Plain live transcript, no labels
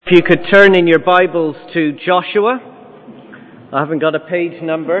you could turn in your Bibles to Joshua. I haven't got a page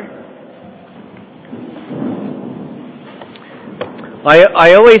number.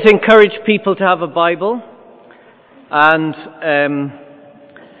 I always encourage people to have a Bible, and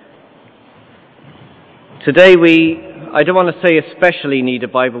today I don't want to say especially need a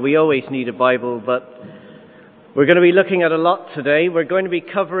Bible, we always need a Bible, but we're going to be looking at a lot today. We're going to be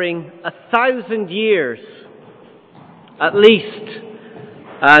covering 1,000 years, at least,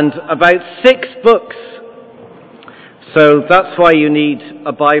 and about 6 books. So that's why you need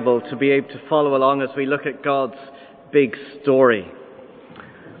a Bible, to be able to follow along as we look at God's big story.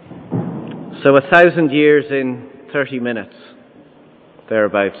 So 1,000 years in 30 minutes,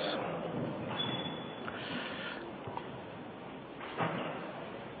 thereabouts.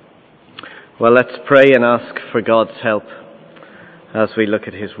 Well, let's pray and ask for God's help as we look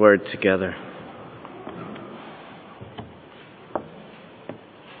at His Word together.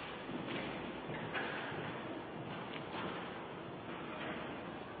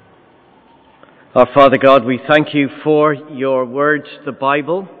 Our Father God, we thank you for your Word, the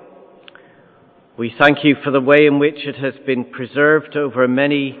Bible. We thank you for the way in which it has been preserved over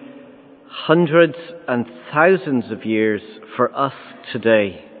many hundreds and thousands of years for us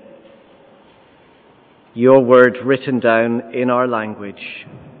today. Your Word written down in our language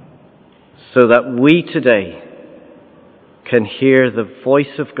so that we today can hear the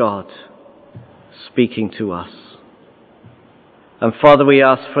voice of God speaking to us. And Father, we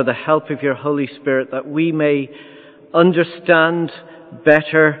ask for the help of your Holy Spirit that we may understand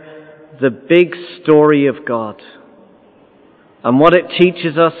better the big story of God and what it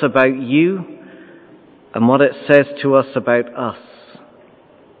teaches us about you and what it says to us about us.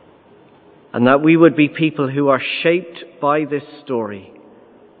 And that we would be people who are shaped by this story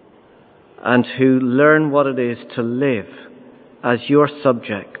and who learn what it is to live as your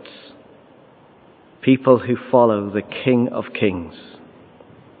subjects, people who follow the King of Kings.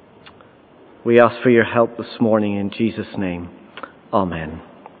 We ask for your help this morning in Jesus' name. Amen.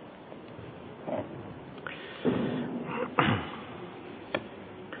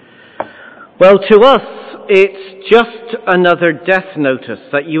 Well, to us, it's just another death notice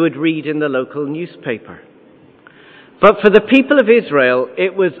that you would read in the local newspaper. But for the people of Israel,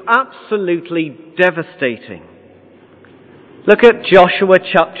 it was absolutely devastating. Look at Joshua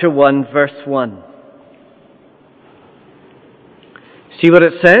chapter 1, verse 1. See what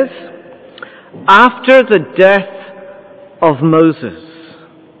it says? After the death of Moses.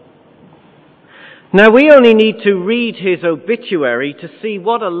 Now, we only need to read his obituary to see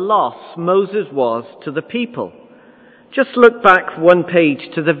what a loss Moses was to the people. Just look back one page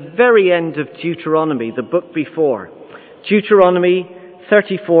to the very end of Deuteronomy, the book before. Deuteronomy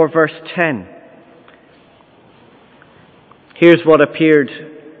 34, verse 10. Here's what appeared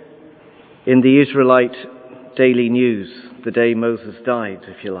in the Israelite Daily News, the day Moses died,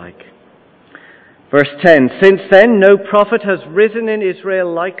 if you like. Verse 10, Since then no prophet has risen in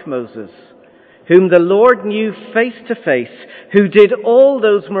Israel like Moses, whom the Lord knew face to face, who did all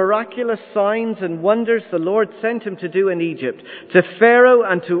those miraculous signs and wonders the Lord sent him to do in Egypt, to Pharaoh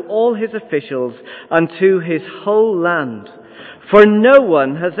and to all his officials, and to his whole land. For no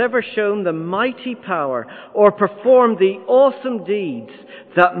one has ever shown the mighty power or performed the awesome deeds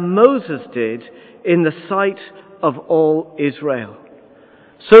that Moses did in the sight of all Israel.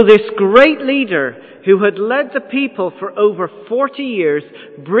 So this great leader who had led the people for over 40 years,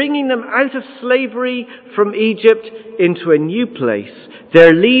 bringing them out of slavery from Egypt into a new place,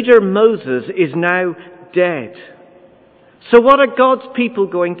 their leader Moses is now dead. So what are God's people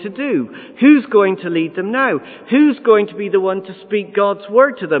going to do? Who's going to lead them now? Who's going to be the one to speak God's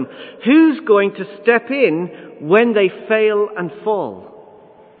word to them? Who's going to step in when they fail and fall?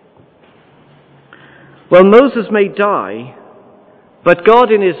 Well, Moses may die, but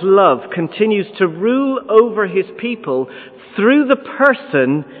God in his love continues to rule over his people through the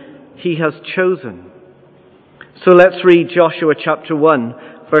person he has chosen. So let's read Joshua chapter 1,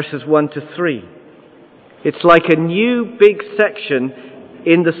 verses 1 to 3. It's like a new big section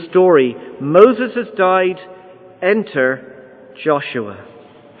in the story. Moses has died, enter Joshua.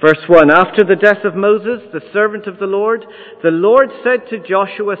 Verse 1, After the death of Moses, the servant of the Lord said to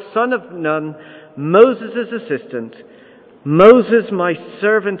Joshua, son of Nun, Moses' assistant, Moses, my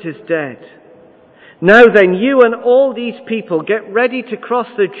servant, is dead. Now then, you and all these people get ready to cross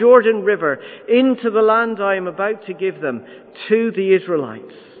the Jordan River into the land I am about to give them, to the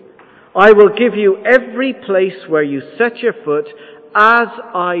Israelites. I will give you every place where you set your foot, as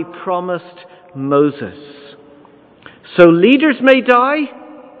I promised Moses. So leaders may die,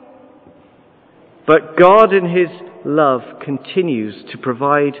 but God in his love continues to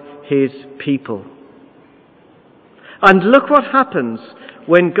provide his people. And look what happens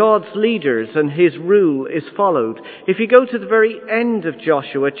when God's leaders and his rule is followed. If you go to the very end of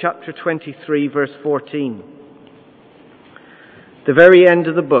Joshua chapter 23 verse 14, the very end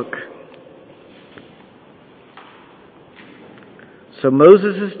of the book. So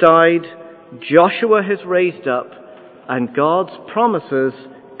Moses has died, Joshua has raised up, and God's promises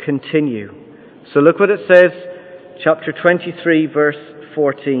continue. So look what it says, chapter 23 verse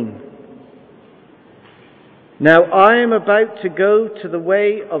 14. Now I am about to go to the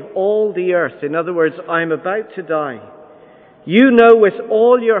way of all the earth. In other words, I am about to die. You know with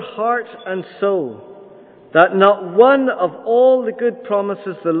all your heart and soul that not one of all the good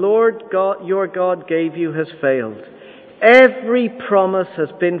promises the Lord God, your God gave you has failed. Every promise has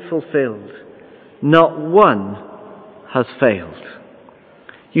been fulfilled. Not one has failed.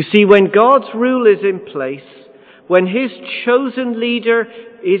 You see, when God's rule is in place, when his chosen leader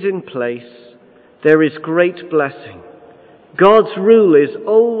is in place, there is great blessing. God's rule is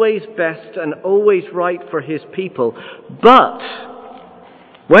always best and always right for his people. But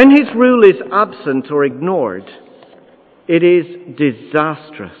when his rule is absent or ignored, it is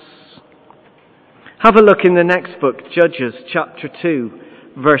disastrous. Have a look in the next book, Judges chapter 2,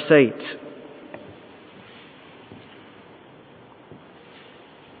 verse 8.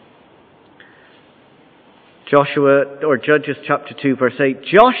 Judges chapter 2 verse 8.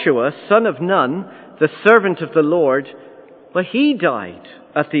 Joshua, son of Nun, the servant of the Lord, well, he died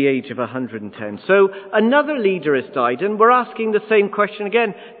at the age of 110. So another leader has died, and we're asking the same question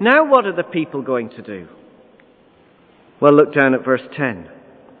again. Now what are the people going to do? Well, look down at verse 10.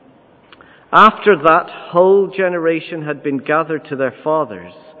 After that whole generation had been gathered to their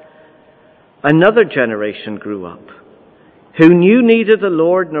fathers, another generation grew up, who knew neither the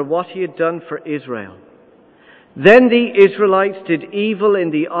Lord nor what he had done for Israel. Then the Israelites did evil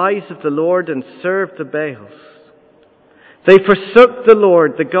in the eyes of the Lord and served the Baals. They forsook the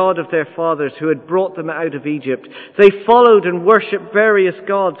Lord, the God of their fathers, who had brought them out of Egypt. They followed and worshipped various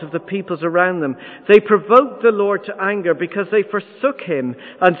gods of the peoples around them. They provoked the Lord to anger because they forsook him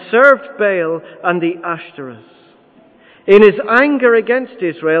and served Baal and the Ashtoreths. In his anger against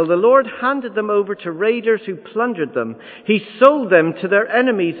Israel, the Lord handed them over to raiders who plundered them. He sold them to their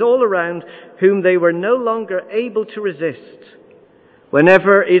enemies all around, whom they were no longer able to resist.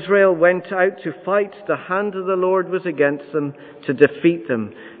 Whenever Israel went out to fight, the hand of the Lord was against them to defeat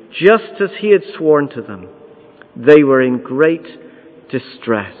them, just as he had sworn to them. They were in great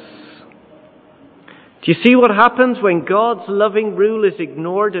distress. Do you see what happens when God's loving rule is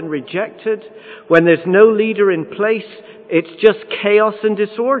ignored and rejected? When there's no leader in place, it's just chaos and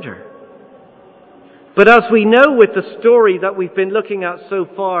disorder. But as we know with the story that we've been looking at so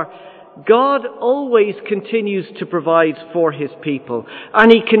far, God always continues to provide for his people,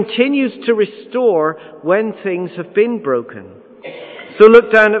 and he continues to restore when things have been broken. So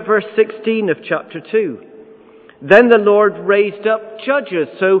look down at verse 16 of chapter 2. Then the Lord raised up judges.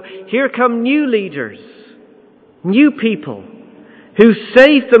 So here come new leaders, new people, who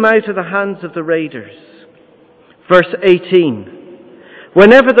saved them out of the hands of the raiders. Verse 18.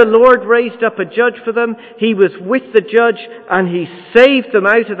 Whenever the Lord raised up a judge for them, he was with the judge, and he saved them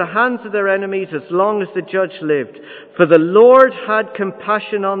out of the hands of their enemies as long as the judge lived. For the Lord had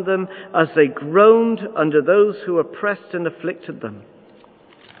compassion on them as they groaned under those who oppressed and afflicted them.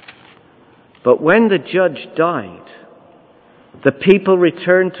 But when the judge died, the people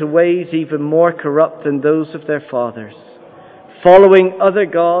returned to ways even more corrupt than those of their fathers, following other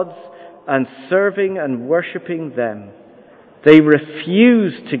gods and serving and worshipping them. They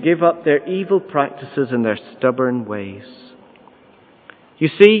refused to give up their evil practices and their stubborn ways. You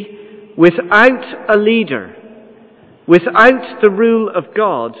see, without a leader, without the rule of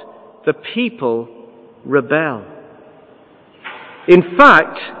God, the people rebel. In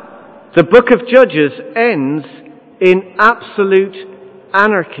fact, the book of Judges ends in absolute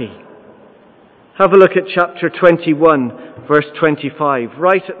anarchy. Have a look at chapter 21, verse 25,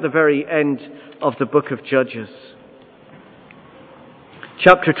 right at the very end of the book of Judges.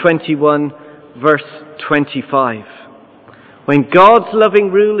 Chapter 21, verse 25. When God's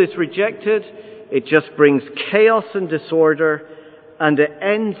loving rule is rejected, it just brings chaos and disorder, and it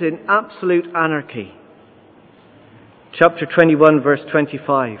ends in absolute anarchy. Chapter 21, verse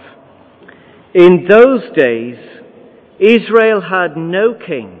 25. In those days, Israel had no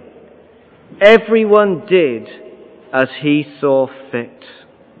king. Everyone did as he saw fit.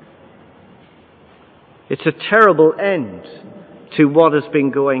 It's a terrible end to what has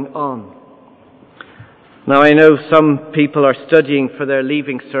been going on. Now, I know some people are studying for their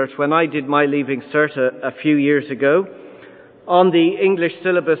Leaving Cert. When I did my Leaving Cert a few years ago, on the English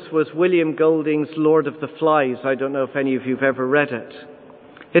syllabus was William Golding's Lord of the Flies. I don't know if any of you have ever read it.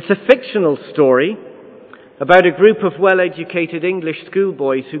 It's a fictional story about a group of well-educated English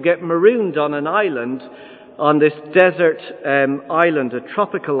schoolboys who get marooned on an island, on this desert island, a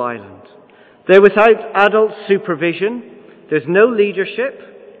tropical island. They're without adult supervision. There's no leadership.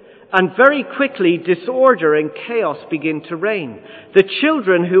 And very quickly, disorder and chaos begin to reign. The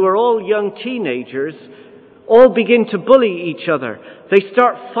children, who are all young teenagers, all begin to bully each other. They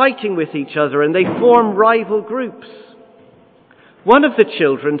start fighting with each other and they form rival groups. One of the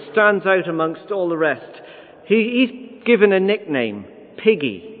children stands out amongst all the rest. He's given a nickname,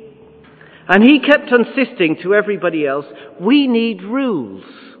 Piggy. And he kept insisting to everybody else, we need rules.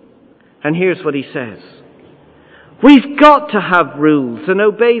 And here's what he says. We've got to have rules and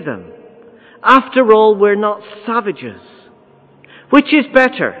obey them. After all, we're not savages. Which is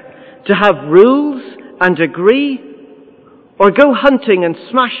better, to have rules and agree, or go hunting and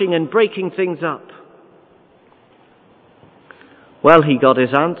smashing and breaking things up? Well, he got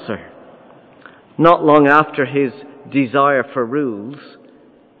his answer. Not long after his desire for rules,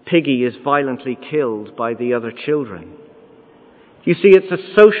 Piggy is violently killed by the other children. You see, it's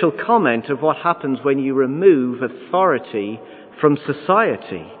a social comment of what happens when you remove authority from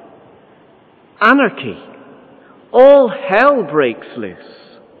society. Anarchy. All hell breaks loose.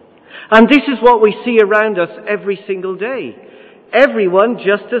 And this is what we see around us every single day. Everyone,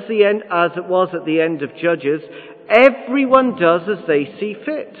 just as it was at the end of Judges, everyone does as they see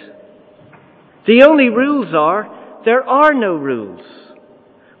fit. The only rules are, there are no rules.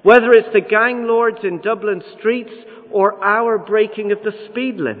 Whether it's the gang lords in Dublin streets or our breaking of the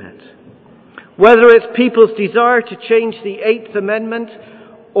speed limit. Whether it's people's desire to change the 8th Amendment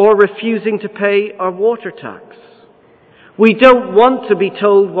or refusing to pay our water tax. We don't want to be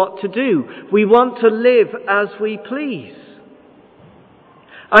told what to do. We want to live as we please.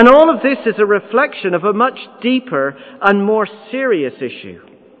 And all of this is a reflection of a much deeper and more serious issue.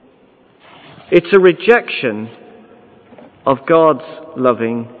 It's a rejection of God's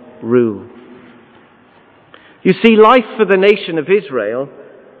loving rule. You see, life for the nation of Israel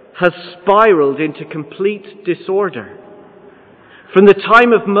has spiraled into complete disorder. From the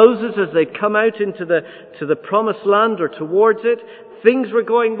time of Moses, as they'd come out into the promised land or towards it, things were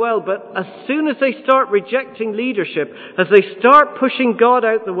going well. But as soon as they start rejecting leadership, as they start pushing God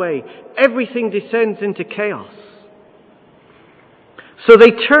out the way, everything descends into chaos. So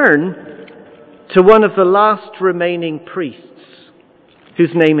they turn to one of the last remaining priests,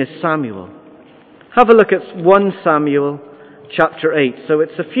 whose name is Samuel. Have a look at 1 Samuel chapter 8. So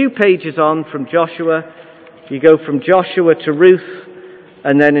it's a few pages on from Joshua. You go from Joshua to Ruth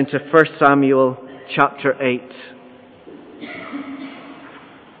and then into 1 Samuel chapter 8.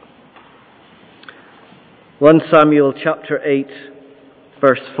 1 Samuel chapter 8,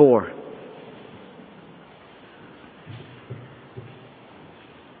 verse 4.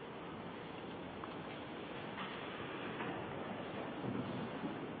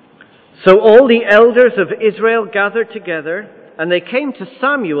 So all the elders of Israel gathered together, and they came to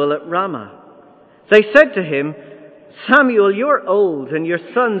Samuel at Ramah. They said to him, Samuel, you're old, and your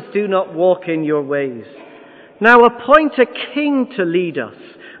sons do not walk in your ways. Now appoint a king to lead us,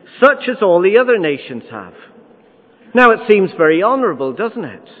 such as all the other nations have. Now it seems very honourable, doesn't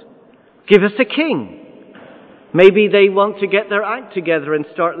it? Give us a king. Maybe they want to get their act together and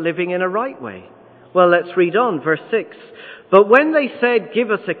start living in a right way. Well, let's read on, verse 6. But when they said,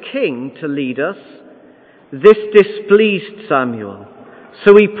 give us a king to lead us, this displeased Samuel.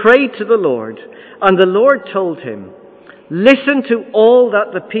 So he prayed to the Lord, and the Lord told him, listen to all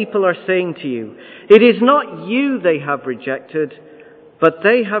that the people are saying to you. It is not you they have rejected, but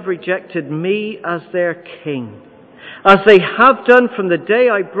they have rejected me as their king, as they have done from the day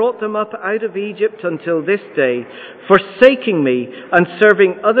I brought them up out of Egypt until this day, forsaking me and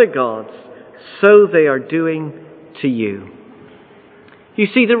serving other gods. So they are doing to you. You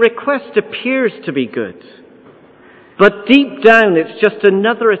see, the request appears to be good, but deep down it's just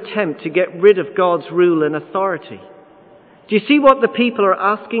another attempt to get rid of God's rule and authority. Do you see what the people are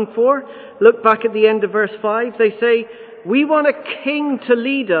asking for? Look back at the end of verse 5. They say, we want a king to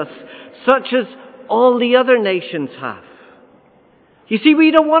lead us, such as all the other nations have. You see,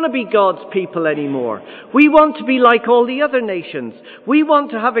 we don't want to be God's people anymore. We want to be like all the other nations. We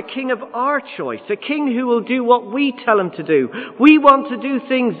want to have a king of our choice, a king who will do what we tell him to do. We want to do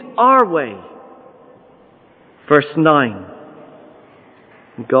things our way. Verse 9.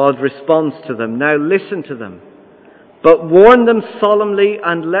 God responds to them, now listen to them. But warn them solemnly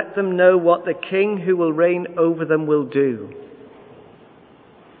and let them know what the king who will reign over them will do.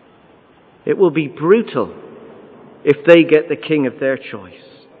 It will be brutal if they get the king of their choice.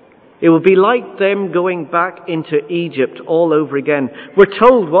 It will be like them going back into Egypt all over again. We're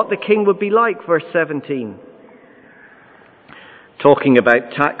told what the king would be like, verse 17. Talking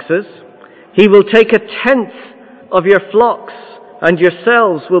about taxes, he will take 1/10 of your flocks, and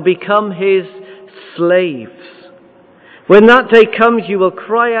yourselves will become his slaves. When that day comes, you will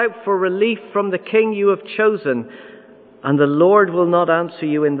cry out for relief from the king you have chosen, and the Lord will not answer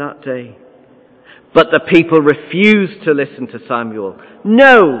you in that day. But the people refused to listen to Samuel.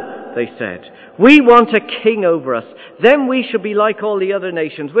 No, they said, we want a king over us. Then we shall be like all the other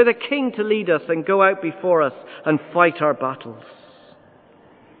nations, with a king to lead us and go out before us and fight our battles.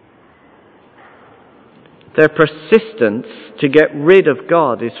 Their persistence to get rid of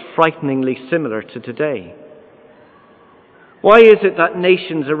God is frighteningly similar to today. Why is it that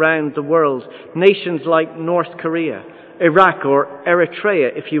nations around the world, nations like North Korea, Iraq or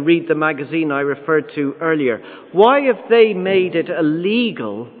Eritrea, if you read the magazine I referred to earlier, why have they made it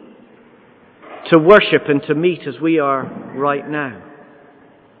illegal to worship and to meet as we are right now?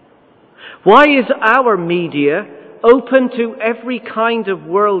 Why is our media open to every kind of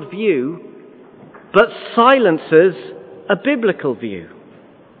worldview but silences a biblical view?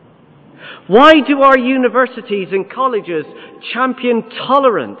 Why do our universities and colleges champion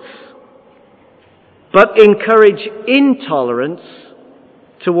tolerance but encourage intolerance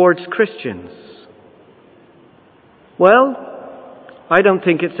towards Christians? Well, I don't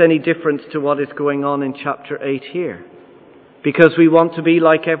think it's any different to what is going on in chapter 8 here, because we want to be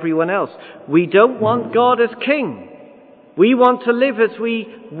like everyone else. We don't want God as king. We want to live as we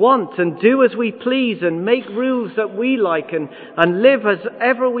want and do as we please and make rules that we like and live as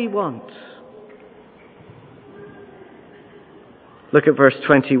ever we want. Look at verse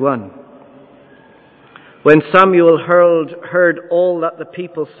 21. When Samuel heard all that the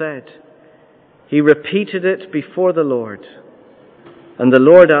people said, he repeated it before the Lord. And the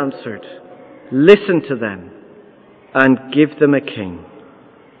Lord answered, listen to them and give them a king.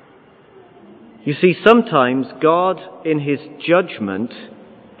 You see, sometimes God, in his judgment,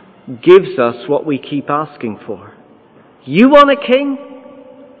 gives us what we keep asking for. You want a king?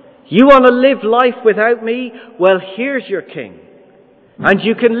 You want to live life without me? Well, here's your king. And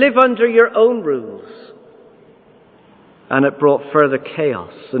you can live under your own rules. And it brought further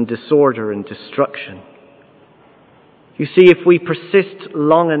chaos and disorder and destruction. You see, if we persist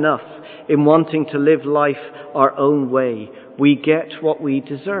long enough in wanting to live life our own way, we get what we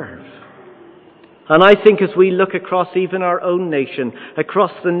deserve. And I think as we look across even our own nation,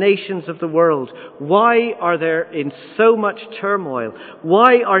 across the nations of the world, why are there in so much turmoil?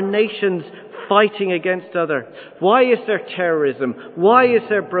 Why are nations fighting against others? Why is there terrorism? Why is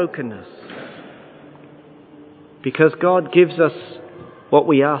there brokenness? Because God gives us what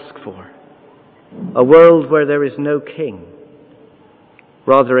we ask for. A world where there is no king.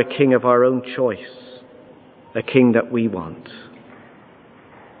 Rather a king of our own choice. A king that we want.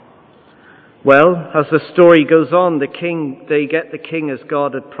 Well, as the story goes on, they get the king as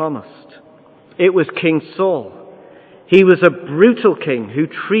God had promised. It was King Saul. He was a brutal king who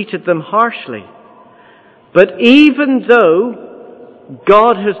treated them harshly. But even though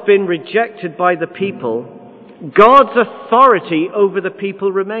God has been rejected by the people, God's authority over the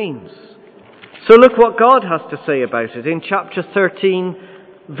people remains. So look what God has to say about it in chapter 13,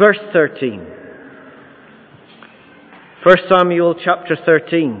 verse 13. 1 Samuel chapter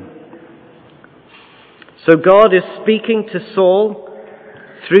 13. So God is speaking to Saul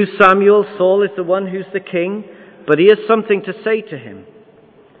through Samuel. Saul is the one who's the king, but he has something to say to him.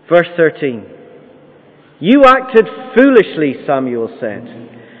 Verse 13. You acted foolishly, Samuel said.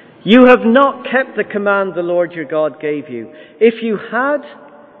 You have not kept the command the Lord your God gave you. If you had,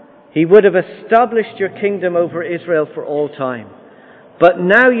 he would have established your kingdom over Israel for all time. But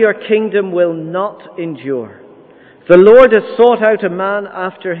now your kingdom will not endure. The Lord has sought out a man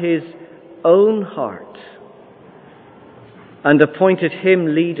after his own heart and appointed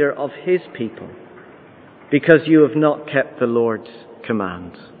him leader of his people, because you have not kept the Lord's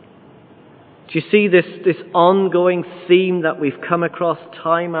command. Do you see this ongoing theme that we've come across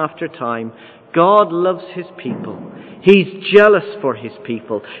time after time? God loves his people. He's jealous for his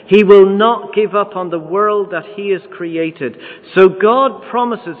people. He will not give up on the world that he has created. So God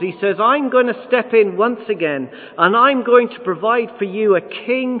promises, he says, I'm going to step in once again and I'm going to provide for you a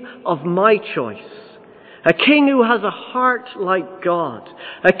king of my choice. A king who has a heart like God.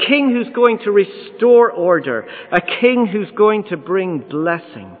 A king who's going to restore order. A king who's going to bring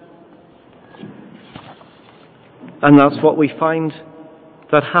blessing. And that's what we find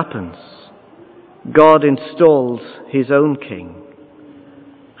that happens. God installs his own king.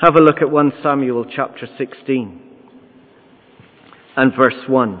 Have a look at 1 Samuel chapter 16 and verse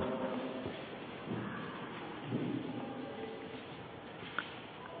 1.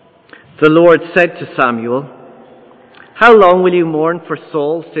 The Lord said to Samuel, "How long will you mourn for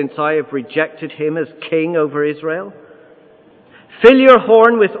Saul, since I have rejected him as king over Israel? Fill your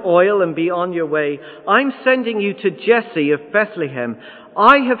horn with oil and be on your way. I'm sending you to Jesse of Bethlehem.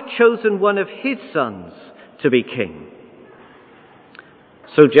 I have chosen one of his sons to be king."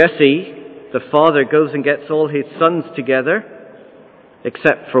 So Jesse, the father, goes and gets all his sons together,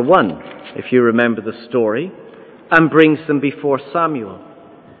 except for one, if you remember the story, and brings them before Samuel.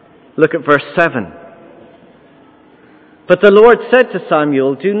 Look at verse 7. But the Lord said to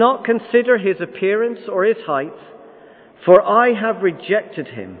Samuel, "Do not consider his appearance or his height, for I have rejected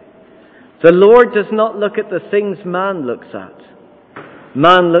him. The Lord does not look at the things man looks at.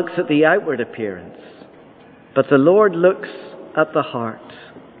 Man looks at the outward appearance, but the Lord looks at the heart."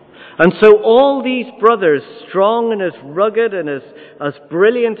 And so all these brothers, strong and as rugged and as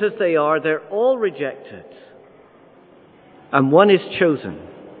brilliant as they are, they're all rejected. And one is chosen.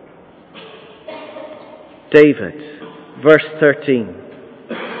 David, verse 13.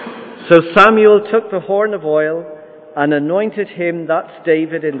 So Samuel took the horn of oil and anointed him, that's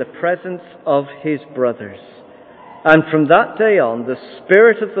David, in the presence of his brothers. And from that day on, the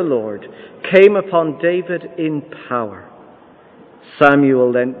Spirit of the Lord came upon David in power.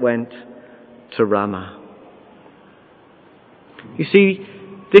 Samuel then went to Ramah. You see,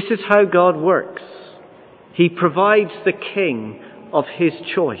 this is how God works. He provides the king of his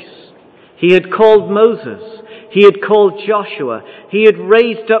choice. He had called Moses. He had called Joshua. He had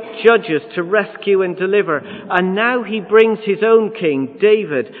raised up judges to rescue and deliver. And now he brings his own king,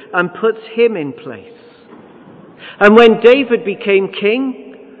 David, and puts him in place. And when David became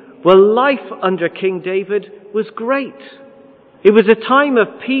king, well, life under King David was great. It was a time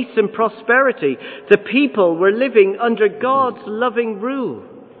of peace and prosperity. The people were living under God's loving rule.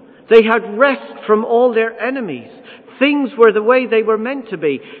 They had rest from all their enemies. Things were the way they were meant to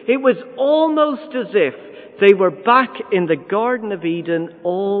be. It was almost as if they were back in the Garden of Eden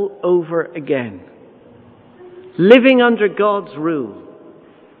all over again. Living under God's rule,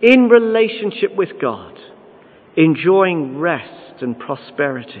 in relationship with God, enjoying rest and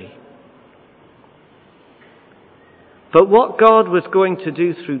prosperity. But what God was going to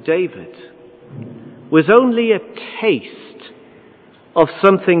do through David was only a taste of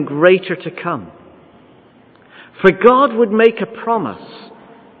something greater to come. For God would make a promise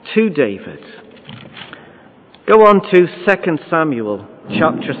to David. Go on to 2 Samuel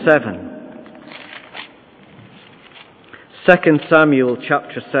chapter 7. 2 Samuel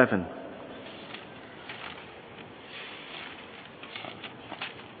chapter 7.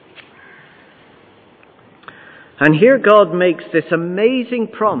 And here God makes this amazing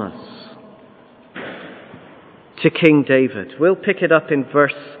promise to King David. We'll pick it up in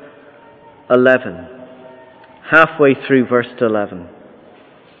verse 11. Halfway through verse 11.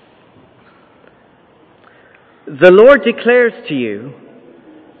 The Lord declares to you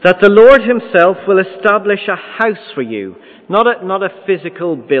that the Lord himself will establish a house for you. Not a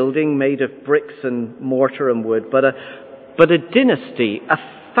physical building made of bricks and mortar and wood, but a dynasty, a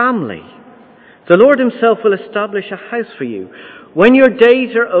family. The Lord himself will establish a house for you. When your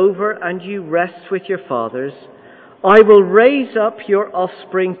days are over and you rest with your fathers, I will raise up your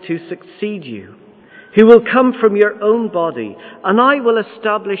offspring to succeed you, who will come from your own body, and I will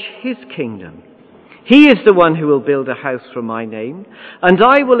establish his kingdom. He is the one who will build a house for my name, and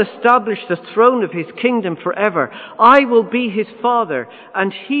I will establish the throne of his kingdom forever. I will be his father,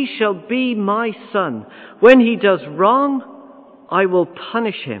 and he shall be my son. When he does wrong, I will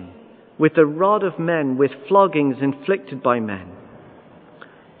punish him with the rod of men, with floggings inflicted by men.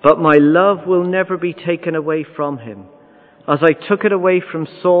 But my love will never be taken away from him, as I took it away from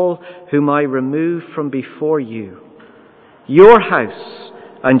Saul, whom I removed from before you. Your house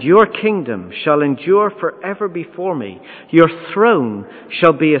and your kingdom shall endure forever before me. Your throne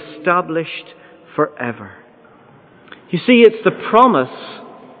shall be established forever. You see, it's the promise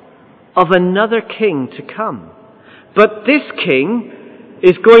of another king to come. But this king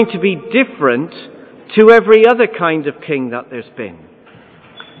is going to be different to every other kind of king that there's been.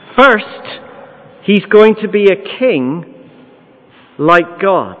 First, he's going to be a king like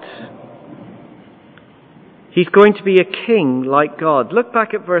God. He's going to be a king like God. Look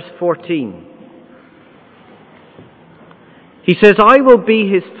back at verse 14. He says, I will be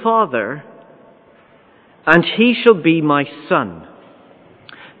his father, and he shall be my son.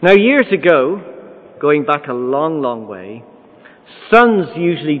 Now, years ago, going back a long, long way, sons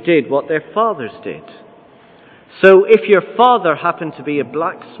usually did what their fathers did. So if your father happened to be a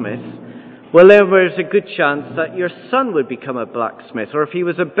blacksmith, well, there was a good chance that your son would become a blacksmith. Or if he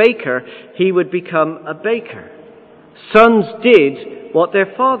was a baker, he would become a baker. Sons did what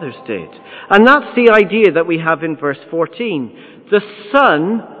their fathers did. And that's the idea that we have in verse 14. The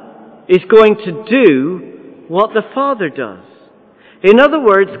son is going to do what the father does. In other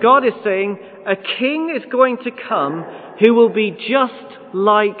words, God is saying, a king is going to come who will be just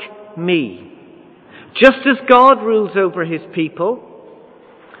like me. Just as God rules over his people,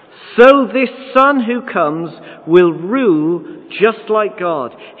 so this son who comes will rule just like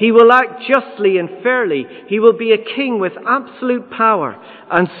God. He will act justly and fairly. He will be a king with absolute power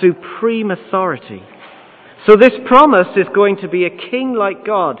and supreme authority. So this promise is going to be a king like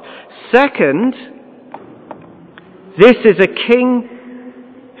God. Second, this is a king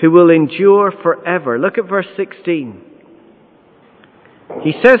who will endure forever. Look at verse 16.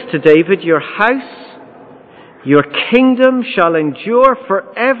 He says to David, your house, your kingdom shall endure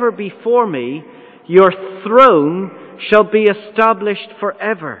forever before me. Your throne shall be established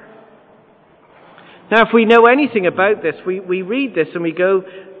forever. Now, if we know anything about this, we read this and we go,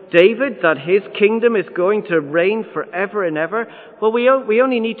 David, that his kingdom is going to reign forever and ever. Well, we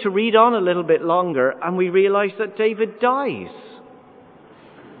only need to read on a little bit longer and we realize that David dies.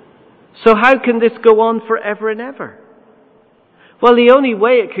 So how can this go on forever and ever? Well, the only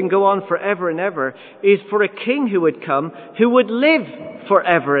way it can go on forever and ever is for a king who would come who would live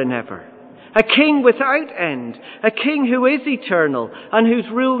forever and ever. A king without end. A king who is eternal and whose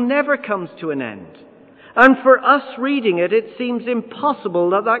rule never comes to an end. And for us reading it, it seems impossible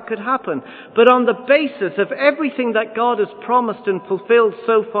that that could happen. But on the basis of everything that God has promised and fulfilled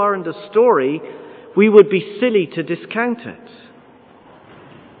so far in the story, we would be silly to discount it.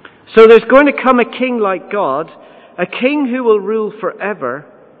 So there's going to come a king like God, a king who will rule forever,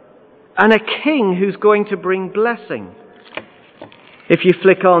 and a king who's going to bring blessing. If you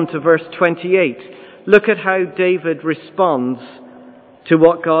flick on to verse 28, look at how David responds to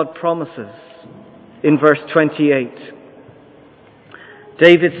what God promises. In verse 28,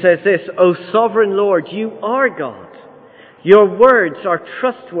 David says this, O sovereign Lord, you are God. Your words are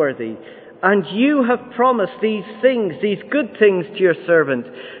trustworthy, and you have promised these things, these good things to your servant.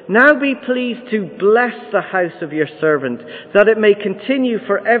 Now be pleased to bless the house of your servant, that it may continue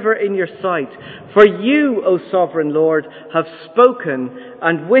forever in your sight. For you, O sovereign Lord, have spoken,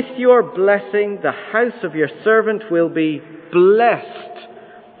 and with your blessing the house of your servant will be blessed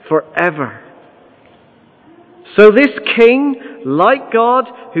forever. So this king, like God,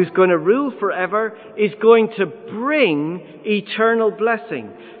 who's going to rule forever, is going to bring eternal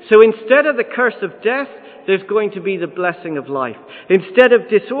blessing. So instead of the curse of death, there's going to be the blessing of life. Instead of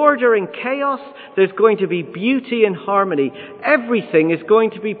disorder and chaos, there's going to be beauty and harmony. Everything is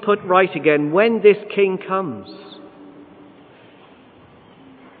going to be put right again when this king comes.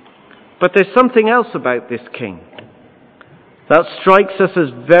 But there's something else about this king that strikes us as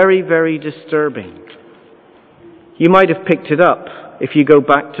very, very disturbing. You might have picked it up if you go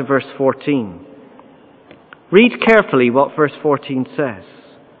back to verse 14. Read carefully what verse 14 says.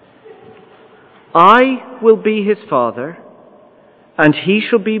 I will be his father, and he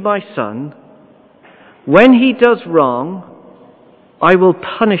shall be my son. When he does wrong, I will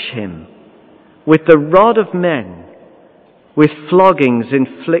punish him with the rod of men, with floggings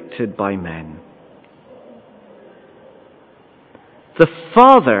inflicted by men. The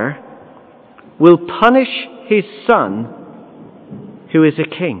father will punish his son, who is a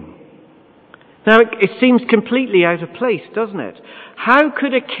king. Now, it seems completely out of place, doesn't it? How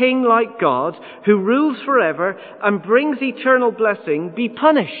could a king like God, who rules forever and brings eternal blessing, be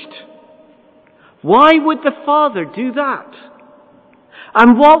punished? Why would the father do that?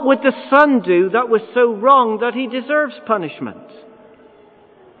 And what would the son do that was so wrong that he deserves punishment?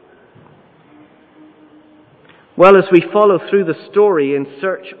 Well, as we follow through the story in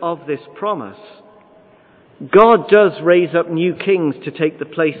search of this promise, God does raise up new kings to take the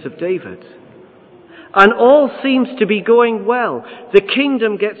place of David. And all seems to be going well. The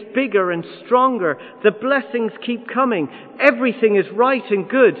kingdom gets bigger and stronger. The blessings keep coming. Everything is right and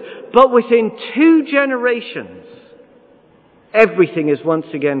good. But within 2 generations, everything is once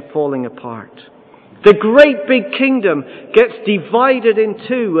again falling apart. The great big kingdom gets divided in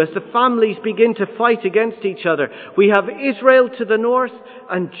 2 as the families begin to fight against each other. We have Israel to the north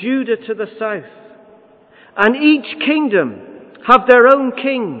and Judah to the south. And each kingdom have their own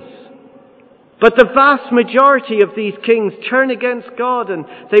kings. But the vast majority of these kings turn against God and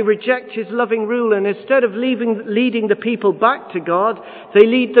they reject his loving rule. And instead of leading the people back to God, they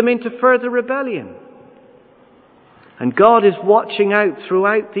lead them into further rebellion. And God is watching out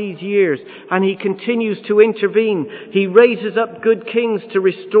throughout these years, and he continues to intervene. He raises up good kings to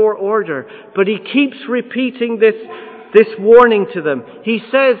restore order, but he keeps repeating this warning to them. He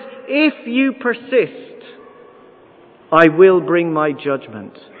says, if you persist, I will bring my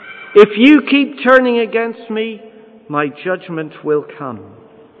judgment. If you keep turning against me, my judgment will come.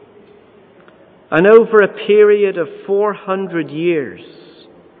 And over a period of 400 years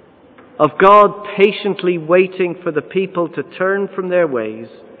of God patiently waiting for the people to turn from their ways,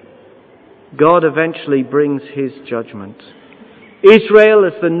 God eventually brings his judgment. Israel,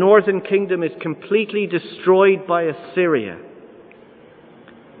 as the northern kingdom, is completely destroyed by Assyria.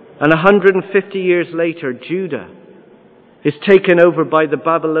 And 150 years later, Judah is taken over by the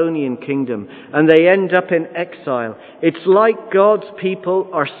Babylonian kingdom, and they end up in exile. It's like God's people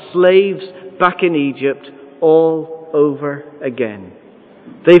are slaves back in Egypt all over again.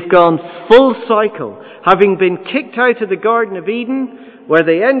 They've gone full cycle, having been kicked out of the Garden of Eden, where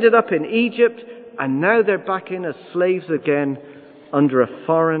they ended up in Egypt, and now they're back in as slaves again under a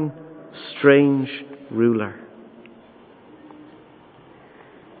foreign, strange ruler.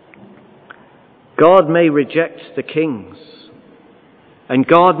 God may reject the kings, and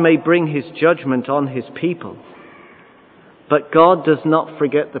God may bring his judgment on his people, but God does not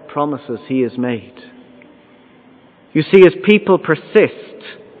forget the promises he has made. You see, as people persist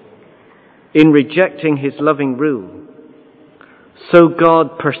in rejecting his loving rule, so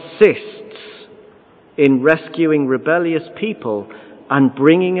God persists in rescuing rebellious people and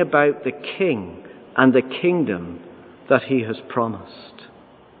bringing about the king and the kingdom that he has promised.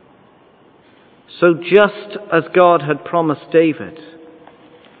 So just as God had promised David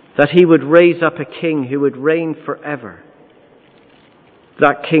that he would raise up a king who would reign forever,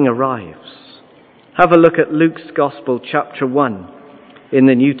 that king arrives. Have a look at Luke's Gospel, chapter 1, in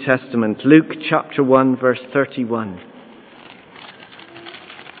the New Testament. Luke chapter 1, verse 31.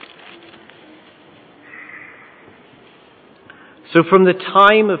 So from the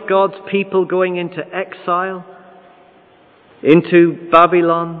time of God's people going into exile, into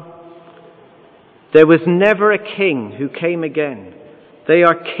Babylon, there was never a king who came again. They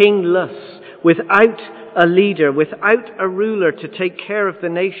are kingless, without a leader, without a ruler to take care of the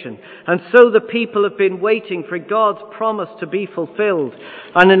nation. And so the people have been waiting for God's promise to be fulfilled.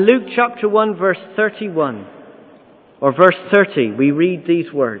 And in Luke chapter 1, verse 31, or verse 30, we read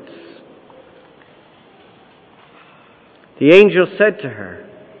these words. The angel said to her,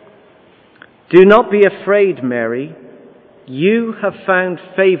 "Do not be afraid, Mary. You have found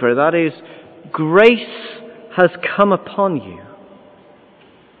favor." That is, grace has come upon you.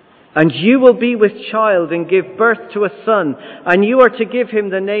 "And you will be with child and give birth to a son, and you are to give him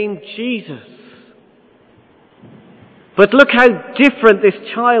the name Jesus. But look how different this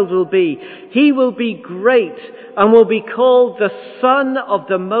child will be. He will be great and will be called the Son of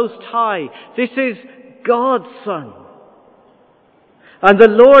the Most High." This is God's Son. "And the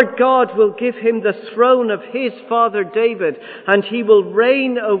Lord God will give him the throne of his father David, and he will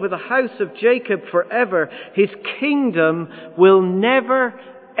reign over the house of Jacob forever. His kingdom will never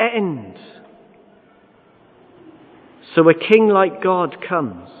end." So a king like God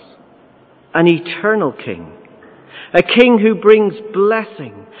comes, an eternal king, a king who brings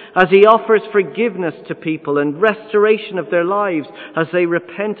blessing as he offers forgiveness to people and restoration of their lives as they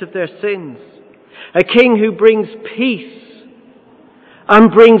repent of their sins, a king who brings peace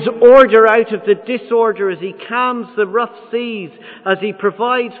and brings order out of the disorder as he calms the rough seas, as he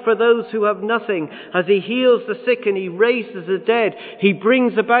provides for those who have nothing, as he heals the sick and he raises the dead. He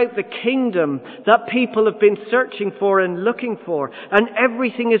brings about the kingdom that people have been searching for and looking for, and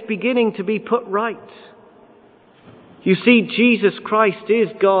everything is beginning to be put right. You see, Jesus Christ is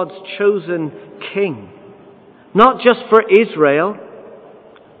God's chosen king, not just for Israel,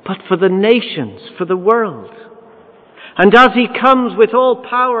 but for the nations, for the world. And as he comes with all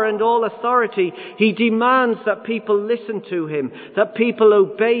power and all authority, he demands that people listen to him, that people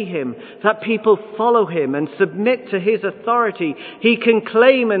obey him, that people follow him and submit to his authority. He can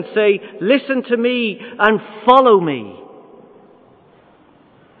claim and say, "Listen to me and follow me."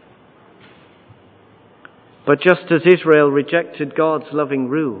 But just as Israel rejected God's loving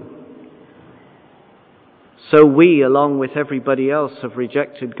rule, so we, along with everybody else, have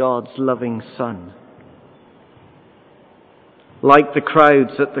rejected God's loving Son. Like the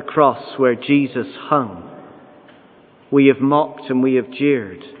crowds at the cross where Jesus hung, we have mocked and we have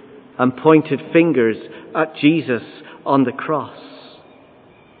jeered and pointed fingers at Jesus on the cross.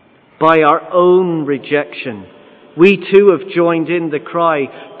 By our own rejection, We too have joined in the cry,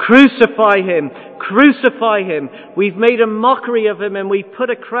 "Crucify him! Crucify him!" We've made a mockery of him and we put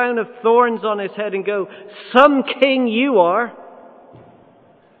a crown of thorns on his head and go, "Some king you are!"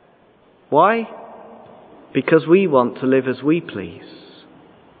 Why? Because we want to live as we please.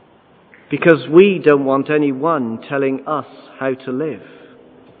 Because we don't want anyone telling us how to live.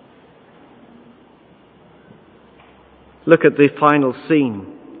 Look at the final scene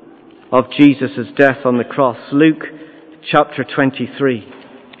of Jesus' death on the cross. Luke chapter 23.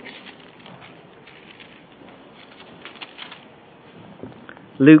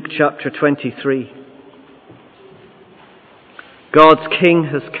 Luke chapter 23. God's King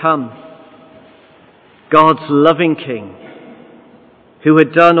has come. God's loving King, who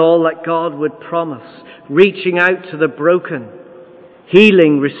had done all that God would promise, reaching out to the broken,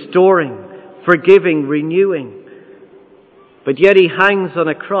 healing, restoring, forgiving, renewing. But yet he hangs on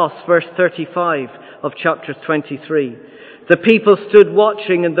a cross, verse 35 of chapter 23. The people stood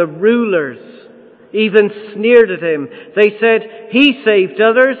watching and the rulers even sneered at him. They said, "He saved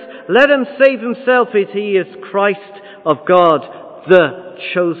others, let him save himself if he is Christ of God, the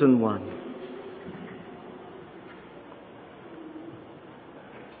chosen one."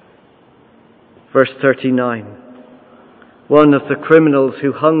 Verse 39. One of the criminals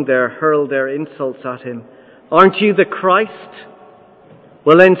who hung there hurled their insults at him. "Aren't you the Christ?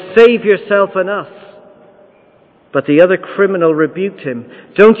 Well then save yourself and us." But the other criminal rebuked him.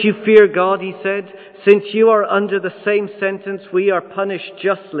 "Don't you fear God," he said. "Since you are under the same sentence, we are punished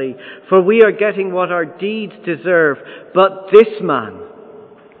justly, for we are getting what our deeds deserve. But this man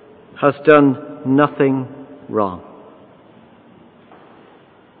has done nothing wrong."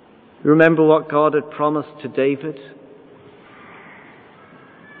 Remember what God had promised to David?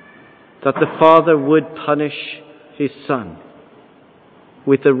 That the Father would punish his Son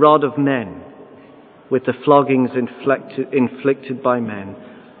with the rod of men, with the floggings inflicted by men,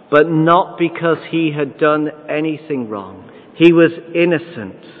 but not because he had done anything wrong. He was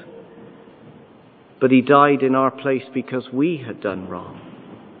innocent, but he died in our place because we had done wrong.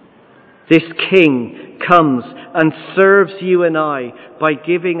 This King comes and serves you and I by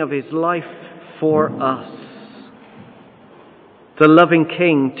giving of his life for us. The loving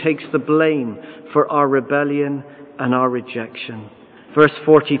King takes the blame for our rebellion and our rejection. Verse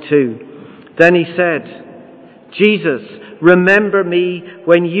 42, then he said, "Jesus, remember me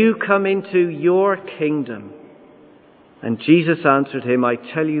when you come into your kingdom." And Jesus answered him, "I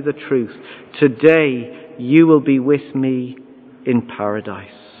tell you the truth, today you will be with me in paradise."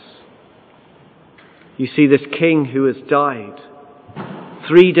 You see, this King who has died,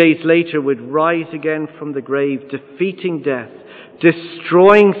 3 days later would rise again from the grave, defeating death,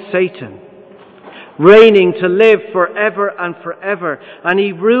 destroying Satan, reigning to live forever and forever. And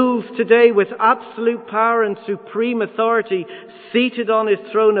he rules today with absolute power and supreme authority, seated on his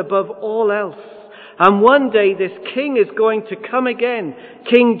throne above all else. And one day this King is going to come again.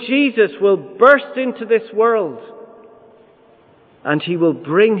 King Jesus will burst into this world, and he will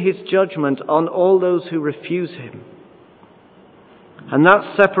bring his judgment on all those who refuse him. And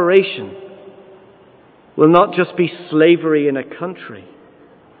that separation will not just be slavery in a country,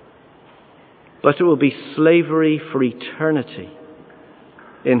 but it will be slavery for eternity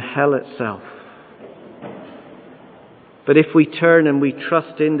in hell itself. But if we turn and we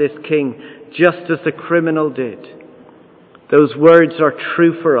trust in this King, just as the criminal did, those words are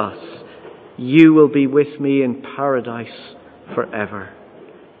true for us. You will be with me in paradise forever.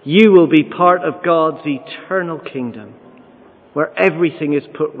 You will be part of God's eternal kingdom, where everything is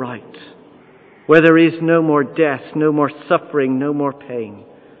put right, where there is no more death, no more suffering, no more pain.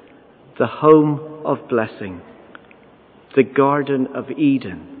 The home of blessing, the Garden of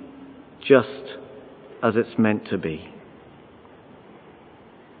Eden, just as it's meant to be.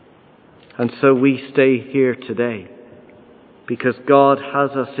 And so we stay here today because God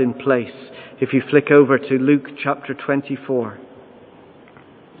has us in place. If you flick over to Luke chapter 24,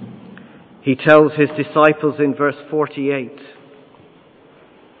 he tells his disciples in verse 46,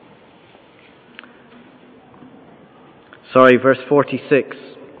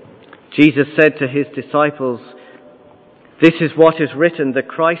 Jesus said to his disciples, "This is what is written, the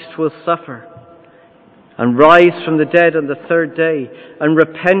Christ will suffer and rise from the dead on the third day, and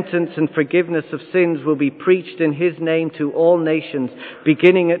repentance and forgiveness of sins will be preached in his name to all nations,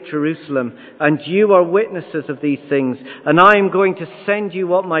 beginning at Jerusalem. And you are witnesses of these things. And I am going to send you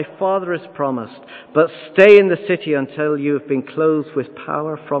what my Father has promised. But stay in the city until you have been clothed with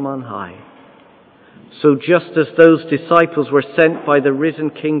power from on high." So just as those disciples were sent by the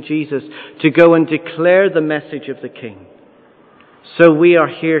risen King Jesus to go and declare the message of the King, so we are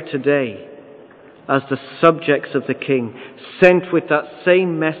here today as the subjects of the King, sent with that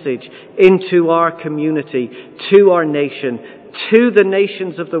same message into our community, to our nation, to the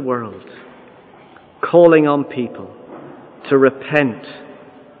nations of the world, calling on people to repent,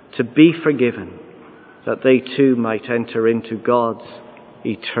 to be forgiven, that they too might enter into God's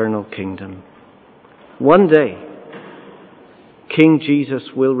eternal kingdom. One day, King Jesus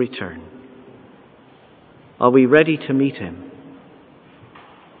will return. Are we ready to meet him?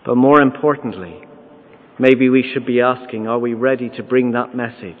 But more importantly, maybe we should be asking, are we ready to bring that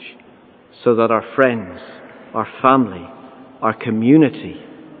message so that our friends, our family, our community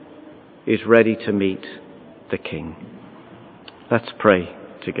is ready to meet the King? Let's pray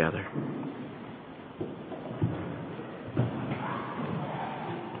together.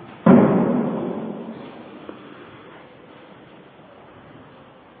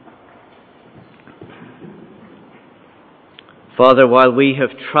 Father, while we have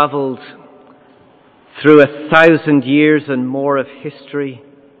travelled through 1,000 years and more of history,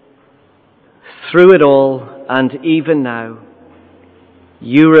 through it all and even now,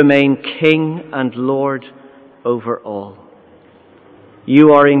 you remain King and Lord over all.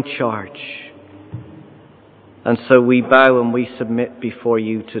 You are in charge. And so we bow and we submit before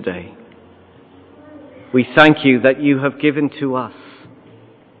you today. We thank you that you have given to us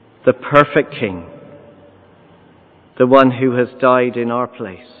the perfect King, the one who has died in our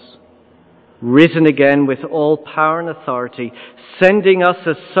place, risen again with all power and authority, sending us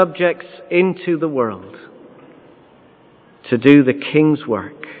as subjects into the world to do the King's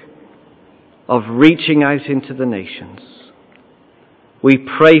work of reaching out into the nations. We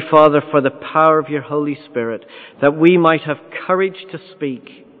pray, Father, for the power of your Holy Spirit, that we might have courage to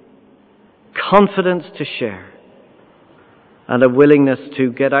speak, confidence to share, and a willingness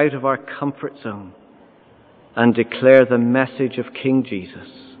to get out of our comfort zone and declare the message of King Jesus.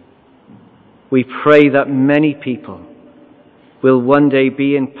 We pray that many people will one day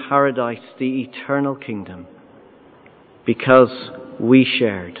be in paradise, the eternal kingdom, because we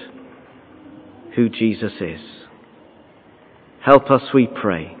shared who Jesus is. Help us, we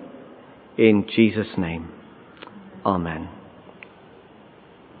pray, in Jesus' name. Amen.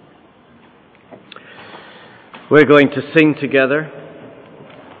 We're going to sing together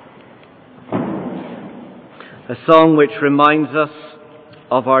a song which reminds us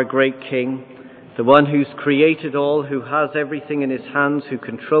of our great King, the one who's created all, who has everything in his hands, who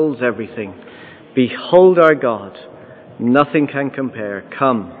controls everything. Behold our God, nothing can compare.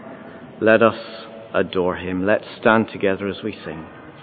 Come, let us adore him. Let's stand together as we sing.